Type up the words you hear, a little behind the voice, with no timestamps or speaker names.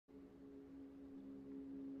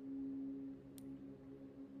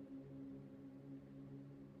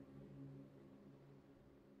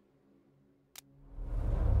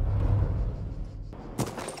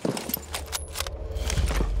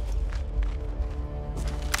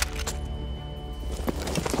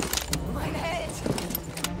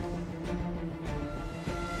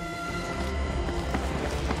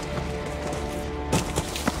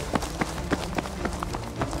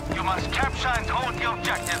Capture and hold the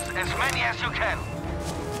objectives, as many as you can.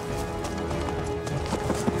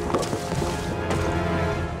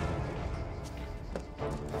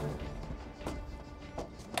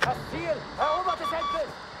 Das Ziel! Erobertes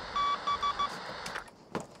Endbild!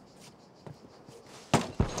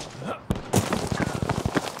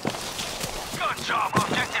 Good job.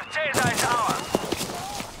 Objective Caesar is ours.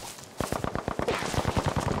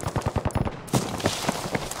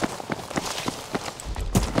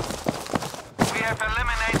 We have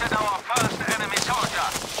eliminated our first enemy soldier.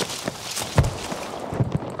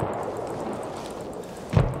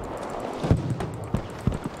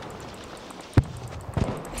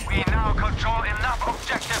 We now control enough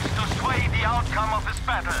objectives to sway the outcome of this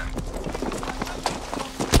battle.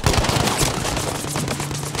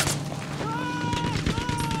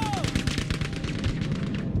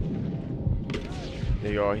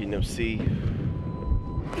 They all hitting them C.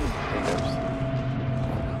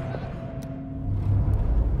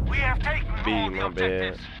 We have taken B, all the my bad.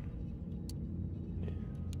 objectives.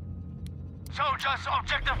 Soldiers,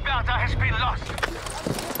 objective Breda has been lost.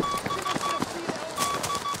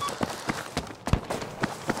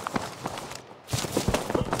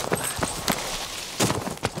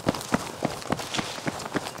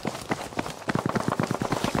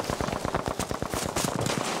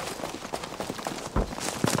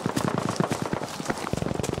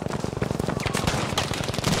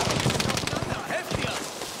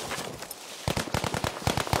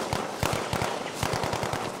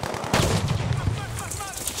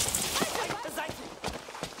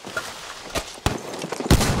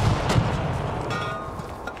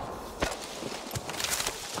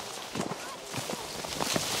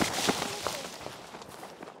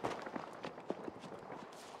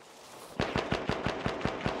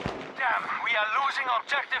 We are losing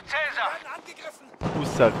objective Caesar. Who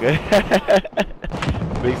sucker?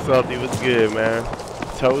 Big Salty was good, man.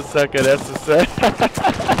 Toe sucker, that's the set.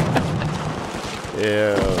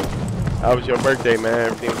 Yeah. How was your birthday,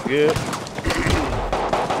 man? Everything was good?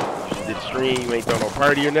 You did the stream, you ain't throw no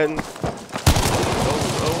party or nothing?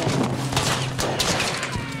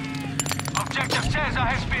 Objective Caesar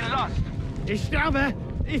has been lost. Ich sterbe!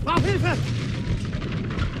 Ich brauche Hilfe!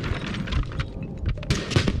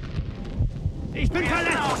 Ich bin We have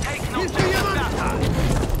now verletzt! taken Hilft mir objective jemand? Breda.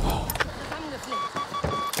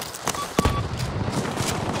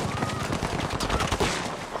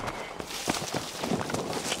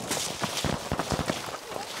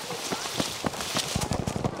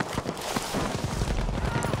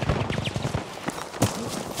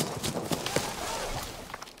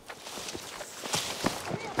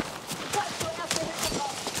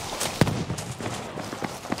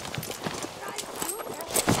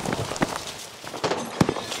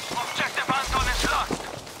 Objective Anton is lost.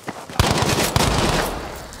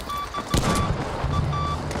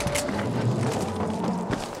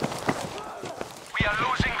 We are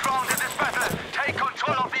losing ground in this battle. Take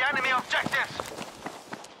control of the enemy objectives.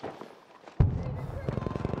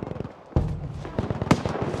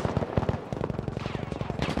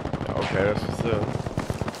 Okay, that's what's up.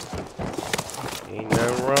 Ain't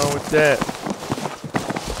nothing wrong with that.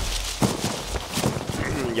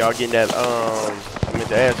 Y'all getting that, I meant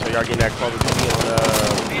to ask, so y'all getting that Call of Duty on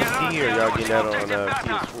PC or y'all getting that on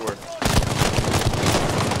PS4?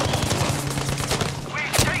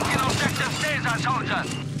 We've taken objective Caesar, soldiers.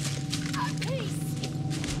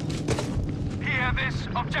 Hear this.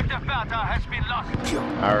 Objective Breda has been lost.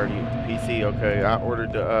 I already, PC, okay. I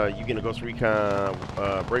ordered the, you getting a Ghost Recon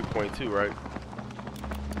Breakpoint too, right?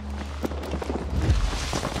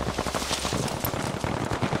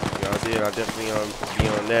 Y'all did, I'll definitely be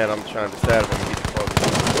on that. I'm trying to decide if I'm going to get the Call of Duty.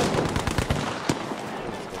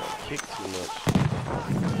 Kick too much.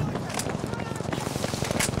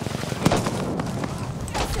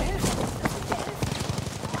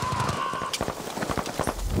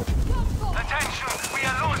 Attention, we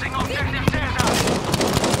are losing objective Caesar.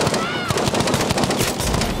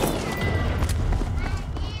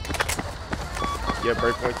 Yeah,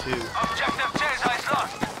 Breakpoint 2. Objective Caesar is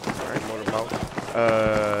lost. Alright, Motor Mouse.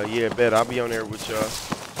 Yeah, bet I'll be on there with y'all.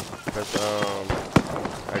 Cause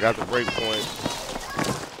I got the Breakpoint.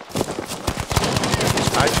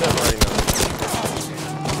 I said right now.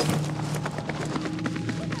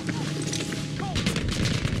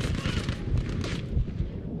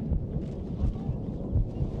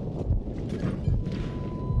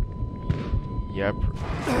 Yeah,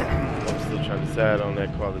 I'm still trying to decide on that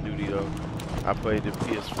Call of Duty though. I played the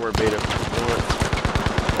PS4 beta before.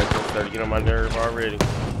 That's gonna start to get on my nerve already.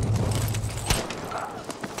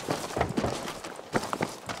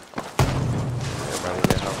 Everybody in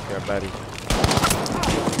that house, everybody.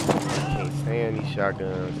 paying these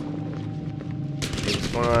shotguns. It was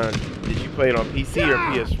fun. Did you play it on PC or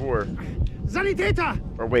PS4? Sanitäter!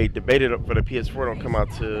 Or wait, the beta for the PS4 don't come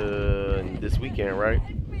out to this weekend, right?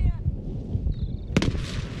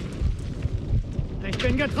 Ich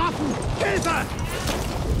bin getroffen! Hilfe!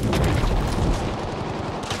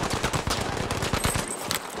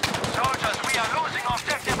 Soldiers, we are losing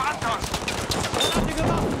objective Anton. Granate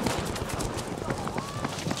geworfen!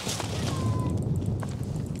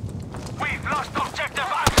 We've lost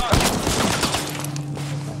objective Anton.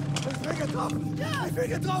 Ich bin getroffen! Ich bin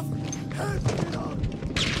getroffen! Hilf mir doch!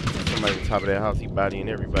 Somebody on top of that house, he bodying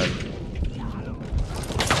everybody.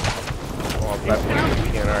 Oh, Black Panther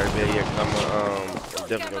weekend already, bet. Yeah, 'cause I'm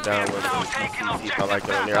definitely gonna download it on PC, see if I like it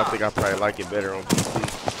on there. I think I probably like it better on PC.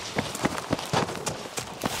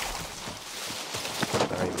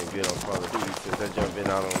 I ain't been good on Call of Duty since that jump been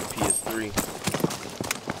out on the PS3.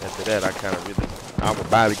 After that, I kind of really, I would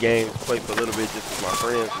buy the games, play for a little bit just because my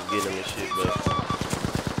friends was getting them and shit, but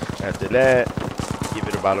after that, give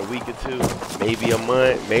it about a week or two, maybe a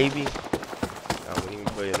month, maybe, I wouldn't even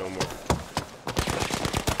play it no more.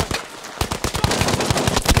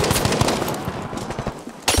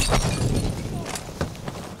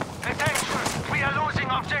 Attention, we are losing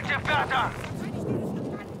objective Breda.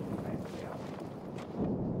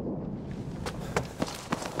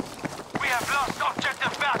 We have lost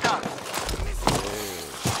objective Breda.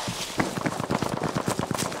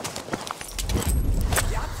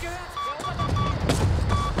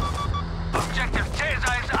 Objective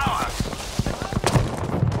Caesar is ours.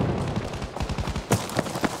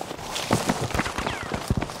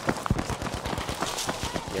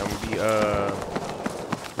 Yeah, I'm gonna be,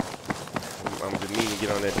 I'm gonna need to get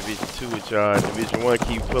on that Division 2 with y'all. Division 1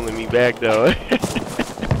 keep pulling me back though.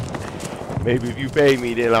 Maybe if you pay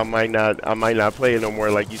me, then I might not play it no more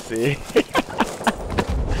like you said.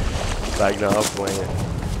 Like, no, I'm playing.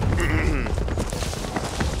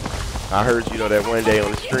 I heard you know that one day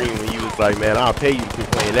on the stream when you was like, man, I'll pay you to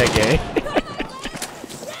keep playing that game.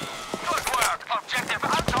 Good work. Objective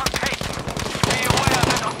Anton taken. Be aware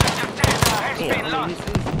that objective Caesar has been lost.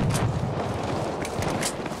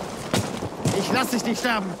 Ich lass dich nicht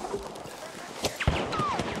sterben!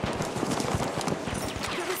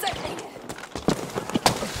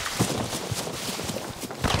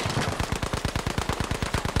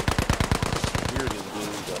 Weird as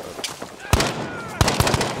blue,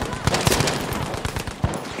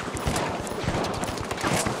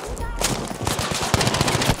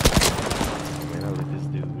 man, I let this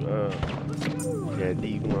dude that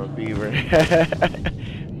D1 Beaver.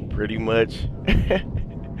 Pretty much.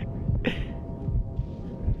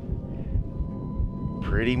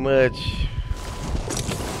 Pretty much.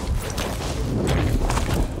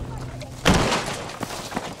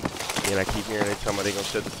 And I keep hearing they talking about they gonna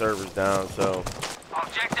shut the servers down, so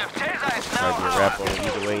Objective Caesar is might now be a wrap on ours. it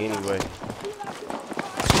either way anyway.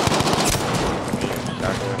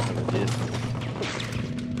 Shotgun from the distance.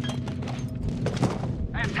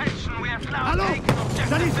 Attention, we have now Hallo! taken objective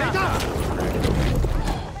Sanitäter! Breda.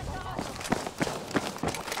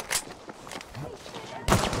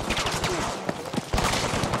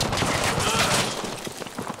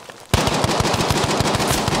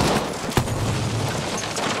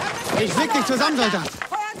 Ich leg dich zusammen, Soldat!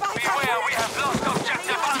 Beware, we have lost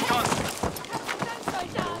objective Anton.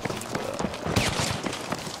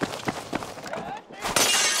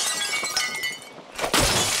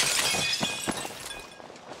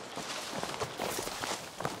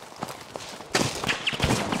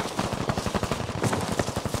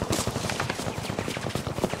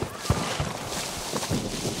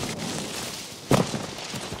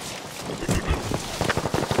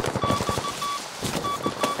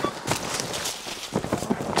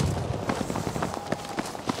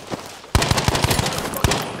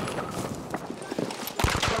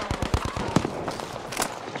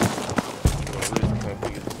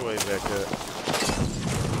 Back up.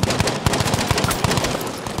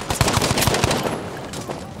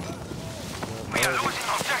 We are losing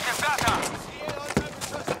objective Breda.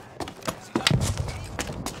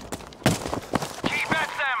 Keep at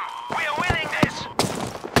them. We are winning this.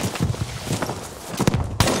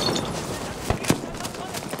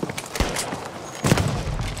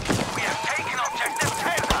 We have taken objective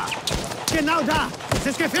Caesar. Genau da! Es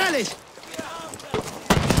ist gefährlich!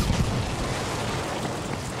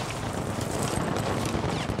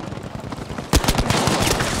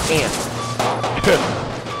 Damn.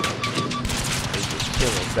 They just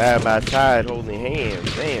chilling side by side, holding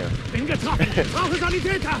hands. Damn. Bin getroffen! Brauche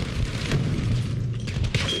Sanitäter!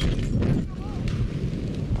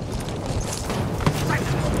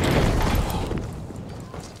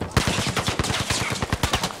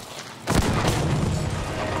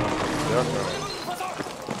 truck on.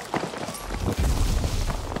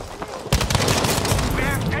 We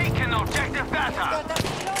have taken objective Beta.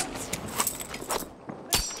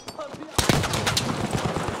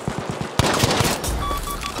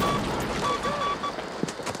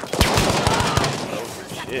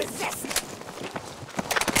 Shit.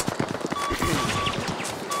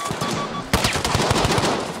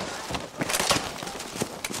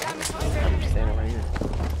 I'm standing right here.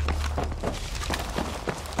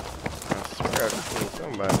 I swear I just seen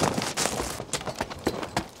somebody.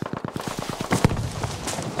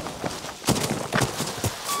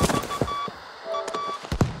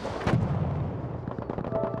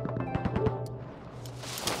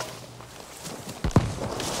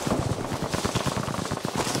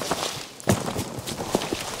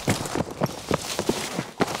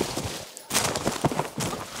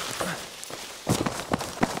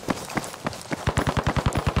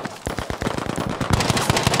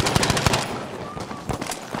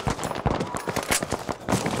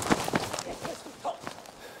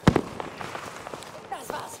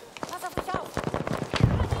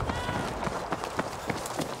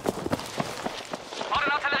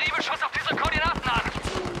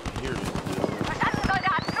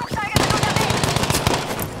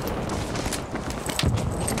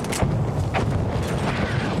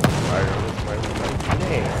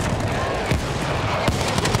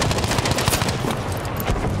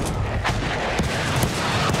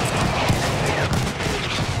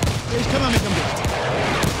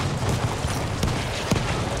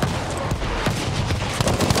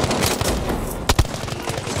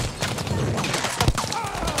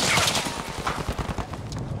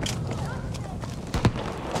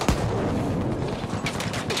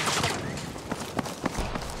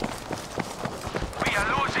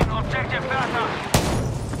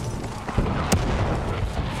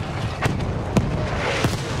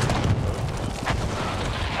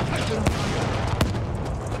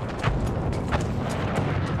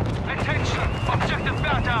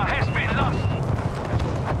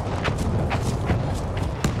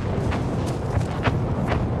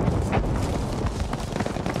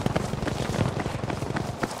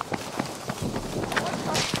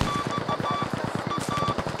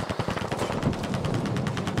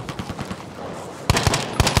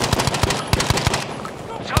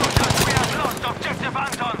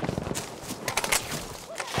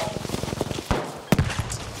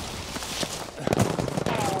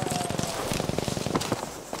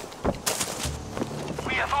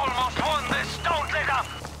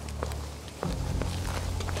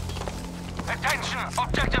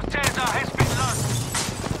 Objective Delta has been lost.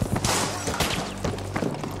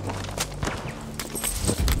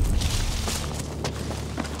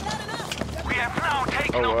 We have now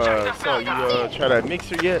taken objective so you Delta. try that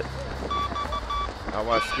mixer yet? I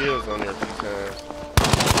watched skills on there a few times.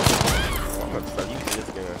 I'm gonna start using this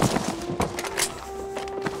gun.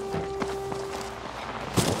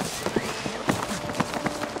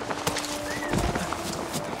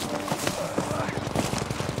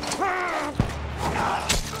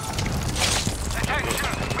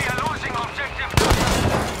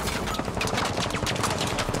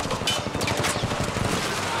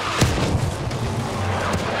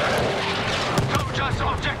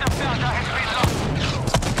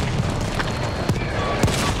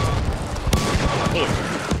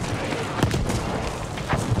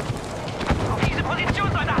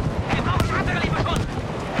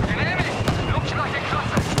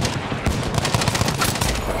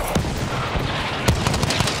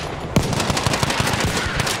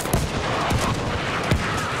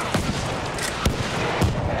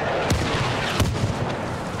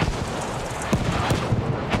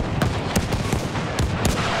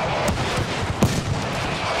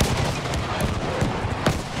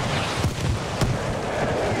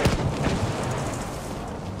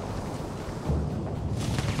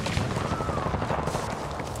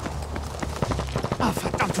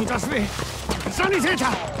 Tut das weh! Sanitäter!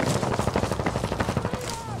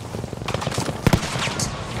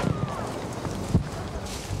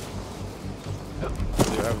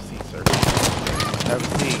 Have a seat, sir. Have a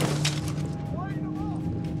seat.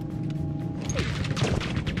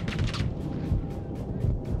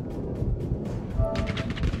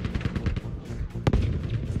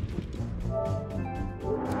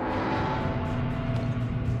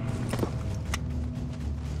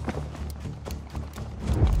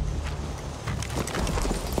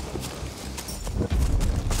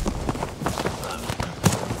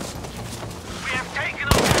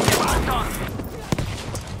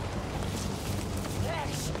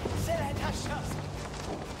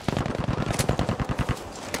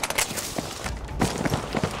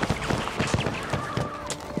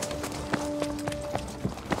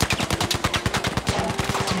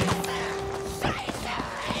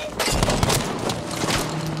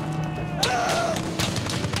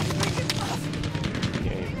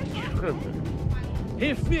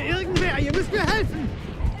 Hilft mir irgendwer, ihr müsst mir helfen!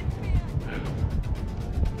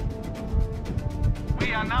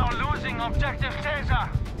 We are now losing objective Caesar.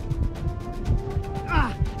 Ah,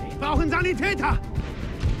 ich brauche einen Sanitäter!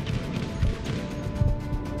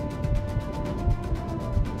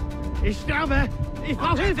 Ich sterbe! Ich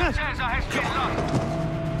brauche Hilfe! Caesar has been lost.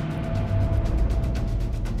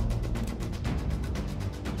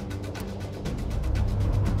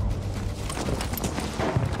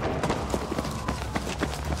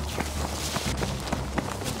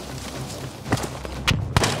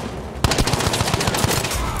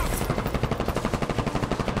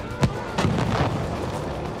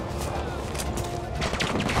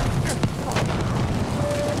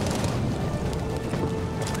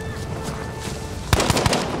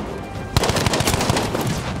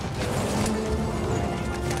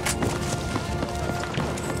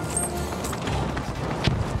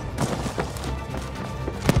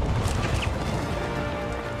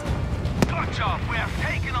 Good job. We have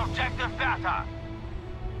taken objective Bertha.